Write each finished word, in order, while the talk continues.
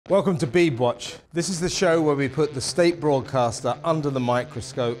Welcome to Beebwatch. This is the show where we put the state broadcaster under the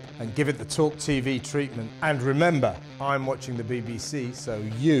microscope and give it the TalkTV treatment. And remember, I'm watching the BBC, so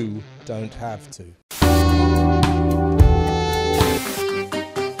you don't have to.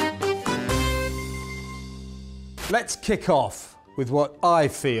 Let's kick off with what I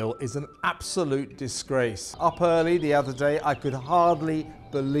feel is an absolute disgrace. Up early the other day, I could hardly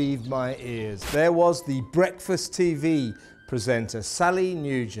believe my ears. There was the breakfast TV presenter Sally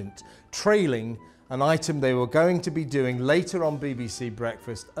Nugent trailing an item they were going to be doing later on BBC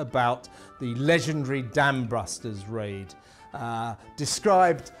Breakfast about the legendary Dambusters raid,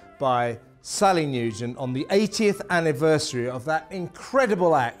 described by Sally Nugent on the 80th anniversary of that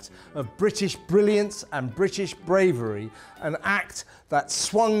incredible act of British brilliance and British bravery, an act that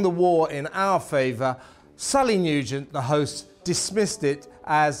swung the war in our favour. Sally Nugent, the host, dismissed it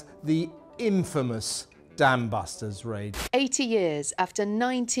as the infamous Dambusters raid. 80 years after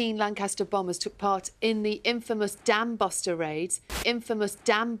 19 Lancaster bombers took part in the infamous Dambuster raids, infamous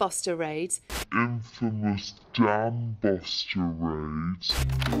Dambuster raids, infamous Dambuster raids.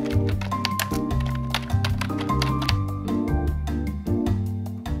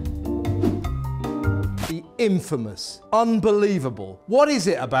 The infamous, unbelievable. What is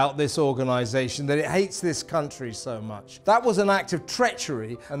it about this organisation that it hates this country so much? That was an act of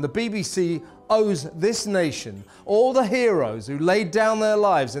treachery, and the BBC owes this nation, all the heroes who laid down their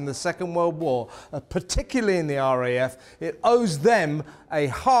lives in the Second World War, particularly in the RAF, it owes them a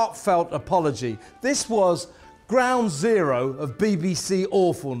heartfelt apology. This was ground zero of BBC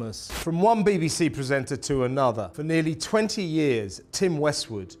awfulness. From one BBC presenter to another. For nearly 20 years, Tim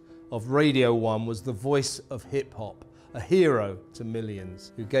Westwood of Radio 1 was the voice of hip-hop, a hero to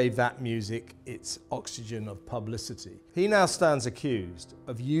millions, who gave that music its oxygen of publicity. He now stands accused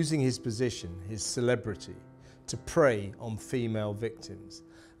of using his position, his celebrity, to prey on female victims,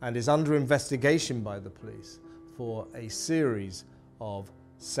 and is under investigation by the police for a series of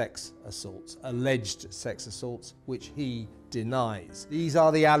sex assaults, alleged sex assaults, which he denies. These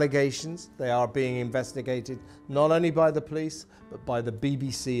are the allegations. They are being investigated not only by the police, but by the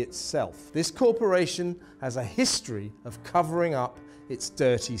BBC itself. This corporation has a history of covering up its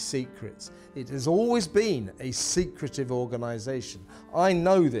dirty secrets. It has always been a secretive organisation. I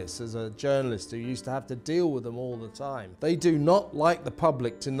know this as a journalist who used to have to deal with them all the time. They do not like the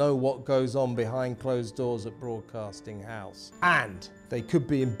public to know what goes on behind closed doors at Broadcasting House. And they could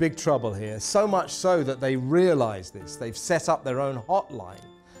be in big trouble here, so much so that they realise this. They've set up their own hotline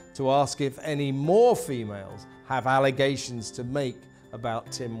to ask if any more females have allegations to make about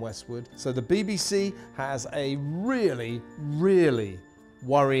Tim Westwood. So the BBC has a really, really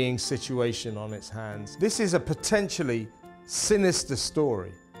worrying situation on its hands. This is a potentially sinister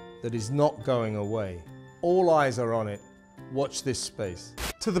story that is not going away. All eyes are on it. Watch this space.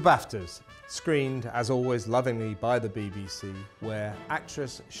 To the BAFTAs, screened as always lovingly by the BBC, where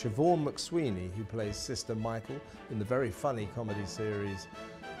actress Siobhán McSweeney, who plays Sister Michael in the very funny comedy series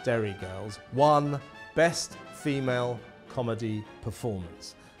Derry Girls, won Best Female Comedy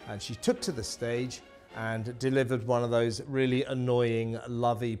Performance. And she took to the stage and delivered one of those really annoying,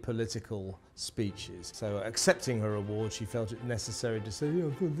 lovey political speeches. So accepting her award, she felt it necessary to say,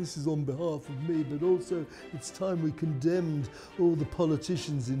 oh, this is on behalf of me, but also it's time we condemned all the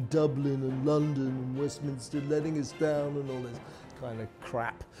politicians in Dublin and London and Westminster letting us down and all this kind of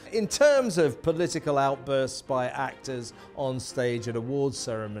crap. In terms of political outbursts by actors on stage at awards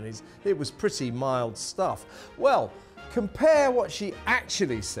ceremonies, it was pretty mild stuff. Well, compare what she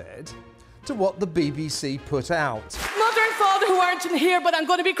actually said to what the BBC put out. Mother and father who aren't in here, but I'm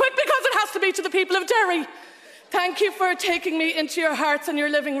going to be quick because it has to be to the people of Derry. Thank you for taking me into your hearts and your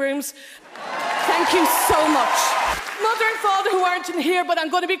living rooms. Thank you so much. Mother and father who aren't in here, but I'm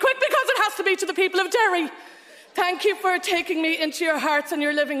going to be quick because it has to be to the people of Derry. Thank you for taking me into your hearts and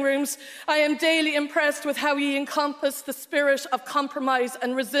your living rooms. I am daily impressed with how ye encompass the spirit of compromise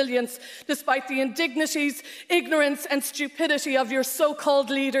and resilience, despite the indignities, ignorance and stupidity of your so-called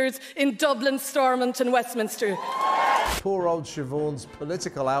leaders in Dublin, Stormont and Westminster. Poor old Siobhán's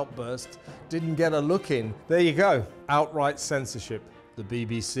political outburst didn't get a look in. There you go, outright censorship. The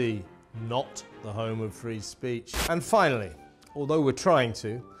BBC, not the home of free speech. And finally, although we're trying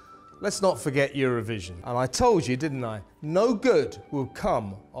to, let's not forget Eurovision. And I told you, didn't I? No good will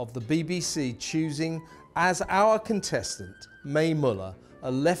come of the BBC choosing as our contestant Mae Muller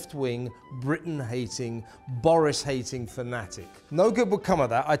a left-wing, Britain-hating, Boris-hating fanatic. No good would come of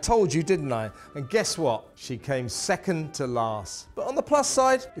that, I told you, didn't I? And guess what? She came second to last. But on the plus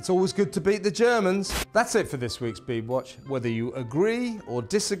side, it's always good to beat the Germans. That's it for this week's Beebwatch. Whether you agree or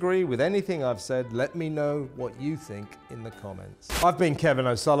disagree with anything I've said, let me know what you think in the comments. I've been Kevin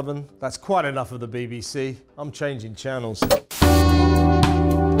O'Sullivan. That's quite enough of the BBC. I'm changing channels.